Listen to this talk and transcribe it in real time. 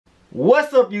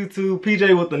What's up YouTube?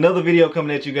 PJ with another video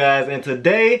coming at you guys, and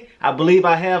today I believe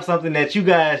I have something that you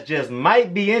guys just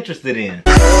might be interested in.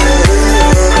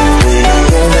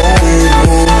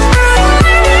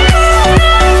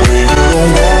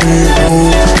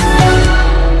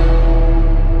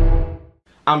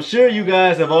 I'm sure you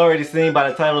guys have already seen by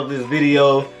the title of this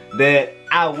video that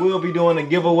I will be doing a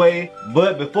giveaway,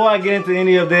 but before I get into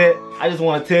any of that, I just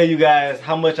want to tell you guys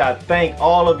how much I thank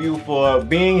all of you for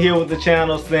being here with the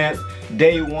channel since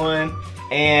day one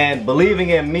and believing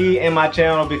in me and my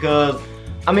channel, because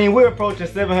I mean, we're approaching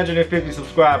 750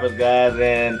 subscribers, guys,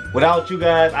 and without you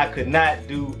guys I could not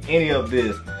do any of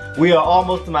this. We are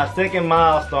almost to my second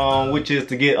milestone, which is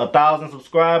to get 1,000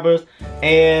 subscribers,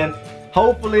 and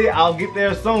hopefully I'll get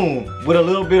there soon. With a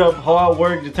little bit of hard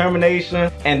work, determination,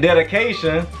 and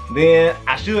dedication, then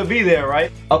I should be there,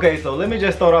 right? Okay, so let me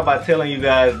just start off by telling you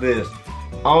guys this.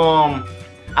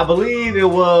 I believe it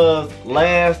was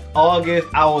last August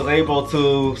I was able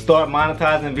to start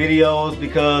monetizing videos,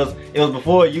 because it was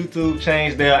before YouTube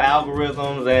changed their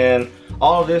algorithms and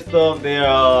all of this stuff,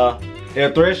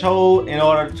 their threshold in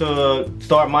order to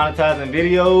start monetizing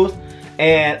videos.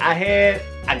 And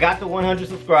I got to 100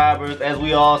 subscribers, as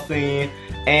we all seen,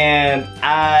 and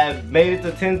I made it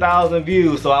to 10,000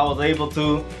 views, so I was able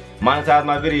to monetize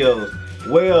my videos.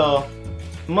 Well,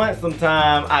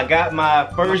 sometime I got my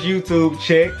first YouTube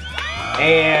check,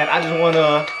 and I just want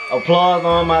to applaud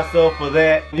on myself for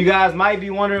that. You guys might be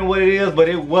wondering what it is, but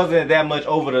it wasn't that much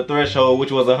over the threshold,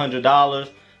 which was $100.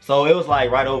 So it was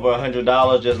like right over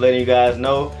 $100, just letting you guys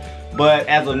know. But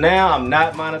as of now, I'm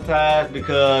not monetized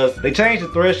because they changed the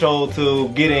threshold to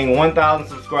getting 1,000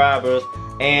 subscribers,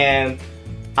 and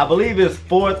I believe it's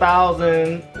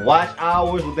 4,000 watch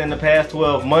hours within the past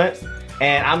 12 months,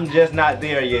 and I'm just not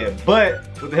there yet. But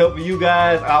with the help of you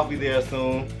guys, I'll be there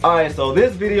soon. Alright, so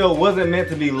this video wasn't meant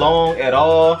to be long at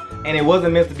all, and it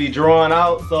wasn't meant to be drawn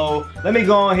out, so let me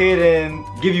go ahead and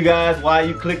give you guys why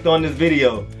you clicked on this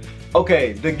video.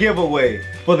 Okay, the giveaway.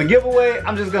 For the giveaway,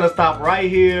 I'm just gonna stop right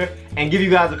here and give you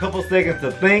guys a couple seconds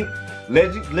to think.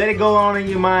 Let it go on in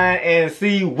your mind and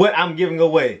see what I'm giving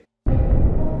away.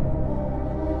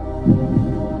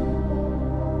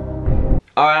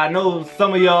 Alright, I know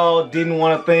some of y'all didn't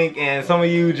want to think, and some of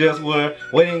you just were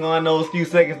waiting on those few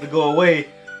seconds to go away,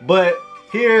 but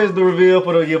here's the reveal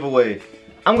for the giveaway.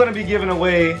 I'm gonna be giving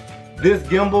away this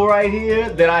gimbal right here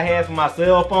that I have for my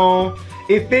cell phone.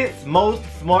 It fits most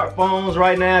smartphones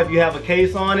right now if you have a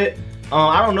case on it.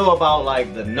 I don't know about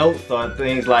like the notes or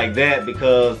things like that,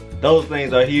 because those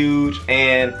things are huge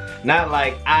and not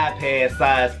like iPad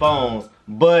size phones.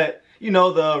 But you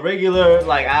know, the regular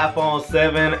like iPhone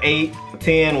 7, 8,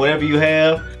 10, whatever you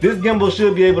have, this gimbal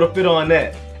should be able to fit on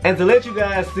that. And to let you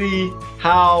guys see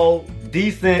how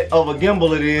decent of a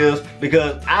gimbal it is,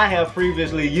 because I have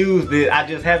previously used it, I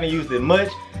just haven't used it much,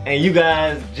 and you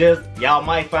guys y'all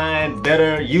might find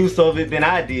better use of it than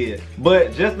I did.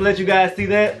 But just to let you guys see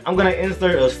that, I'm gonna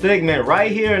insert a segment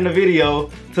right here in the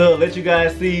video to let you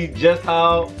guys see just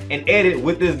how an edit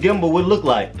with this gimbal would look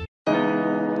like.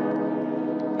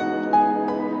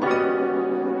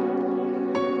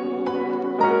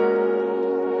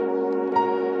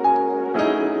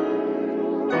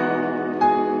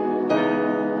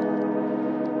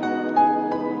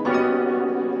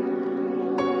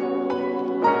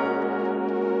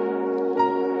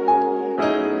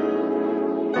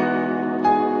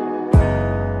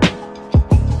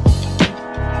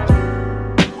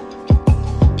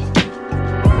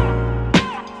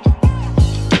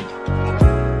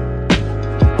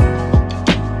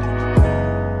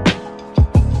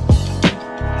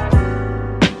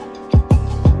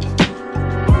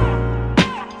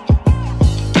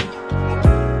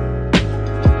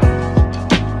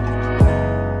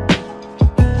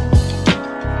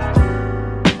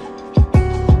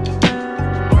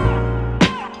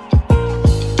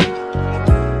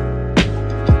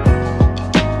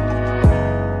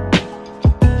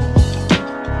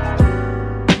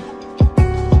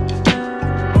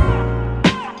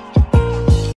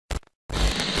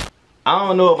 I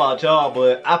don't know about y'all,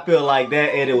 but I feel like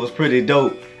that edit was pretty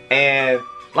dope. And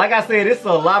like I said, it's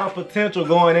a lot of potential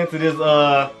going into this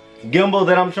gimbal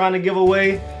that I'm trying to give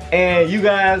away. And you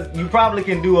guys, you probably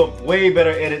can do a way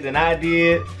better edit than I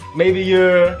did. Maybe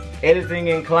you're editing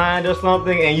inclined or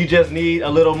something and you just need a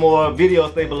little more video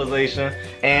stabilization,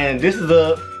 and this is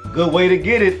a good way to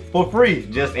get it for free.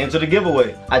 Just enter the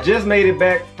giveaway. I just made it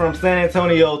back from San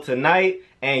Antonio tonight,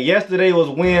 and yesterday was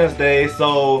Wednesday,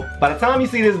 so by the time you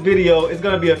see this video, it's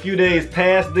gonna be a few days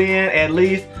past then at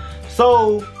least.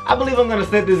 So I believe I'm gonna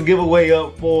set this giveaway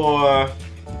up for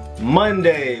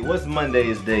Monday. What's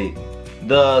Monday's date?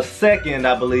 the 2nd,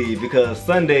 I believe, because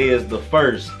Sunday is the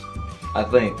 1st, I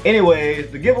think.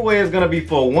 Anyways, the giveaway is gonna be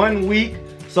for 1 week.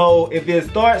 So if it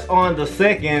starts on the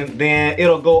 2nd, then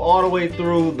it'll go all the way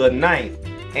through the 9th.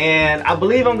 And I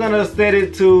believe I'm gonna set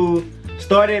it to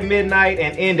start at midnight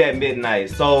and end at midnight.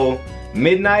 So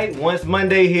midnight once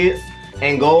Monday hits,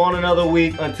 and go on another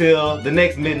week until the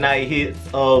next midnight hits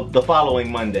of the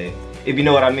following Monday, if you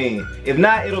know what I mean. If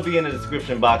not, it'll be in the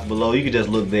description box below. You can just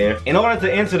look there. In order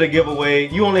to enter the giveaway,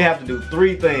 you only have to do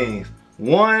 3 things.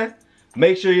 1,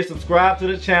 make sure you subscribe to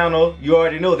the channel. You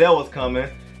already know that was coming.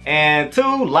 And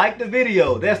 2, like the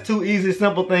video. That's 2 easy,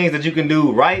 simple things that you can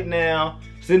do right now,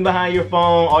 sitting behind your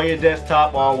phone or your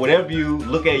desktop or whatever you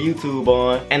look at YouTube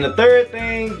on. And the 3rd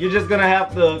thing, you're just gonna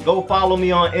have to go follow me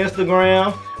on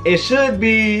Instagram. It should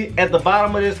be at the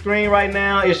bottom of this screen right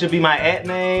now. It should be my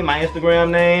 @name, my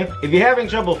Instagram name. If you're having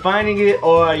trouble finding it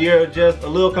or you're just a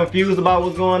little confused about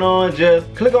what's going on,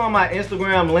 just click on my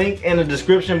Instagram link in the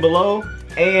description below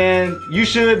and you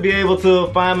should be able to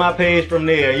find my page from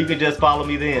there. You can just follow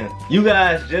me then. You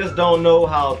guys just don't know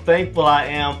how thankful I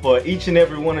am for each and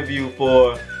every one of you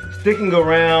for sticking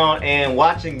around and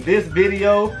watching this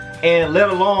video, and let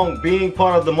alone being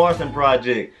part of the Morrison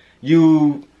project.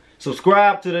 You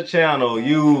subscribe to the channel,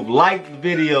 you've liked the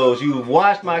videos, you've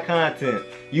watched my content,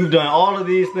 you've done all of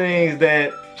these things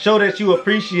that show that you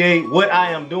appreciate what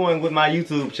I am doing with my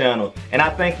YouTube channel, and I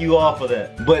thank you all for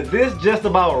that. But this just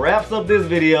about wraps up this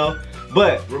video.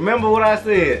 But remember what I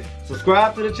said,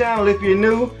 subscribe to the channel if you're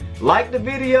new, like the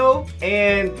video,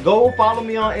 and go follow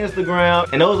me on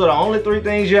Instagram. And those are the only 3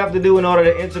 things you have to do in order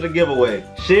to enter the giveaway.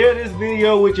 Share this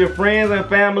video with your friends and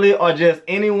family, or just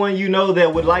anyone you know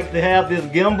that would like to have this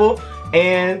gimbal,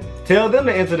 and tell them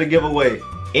to enter the giveaway.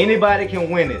 Anybody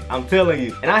can win it, I'm telling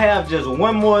you. And I have just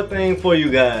one more thing for you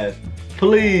guys.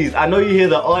 Please, I know you hear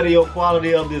the audio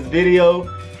quality of this video,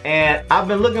 and I've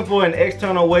been looking for an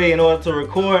external way in order to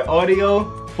record audio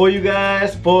for you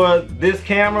guys. For this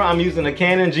camera, I'm using a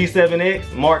Canon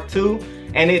G7X Mark II,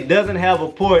 and it doesn't have a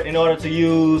port in order to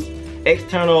use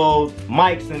external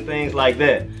mics and things like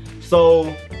that.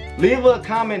 So leave a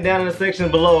comment down in the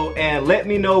section below and let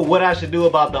me know what I should do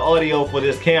about the audio for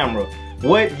this camera.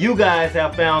 What you guys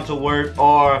have found to work,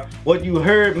 or what you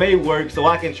heard may work, so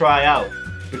I can try out.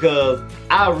 Because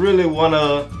I really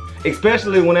wanna,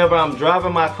 especially whenever I'm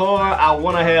driving my car, I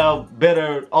want to have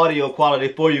better audio quality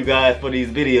for you guys for these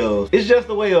videos. It's just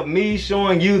a way of me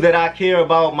showing you that I care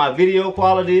about my video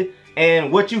quality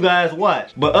and what you guys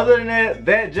watch. But other than that,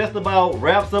 that just about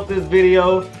wraps up this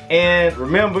video. And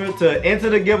remember to enter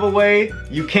the giveaway.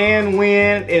 You can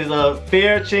win. It is a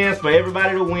fair chance for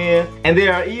everybody to win. And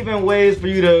there are even ways for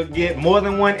you to get more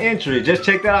than 1 entry. Just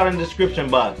check that out in the description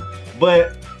box.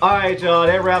 But alright y'all,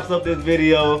 that wraps up this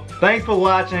video. Thanks for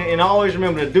watching, and always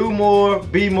remember to do more,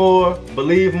 be more,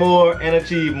 believe more, and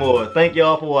achieve more. Thank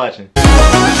y'all for watching.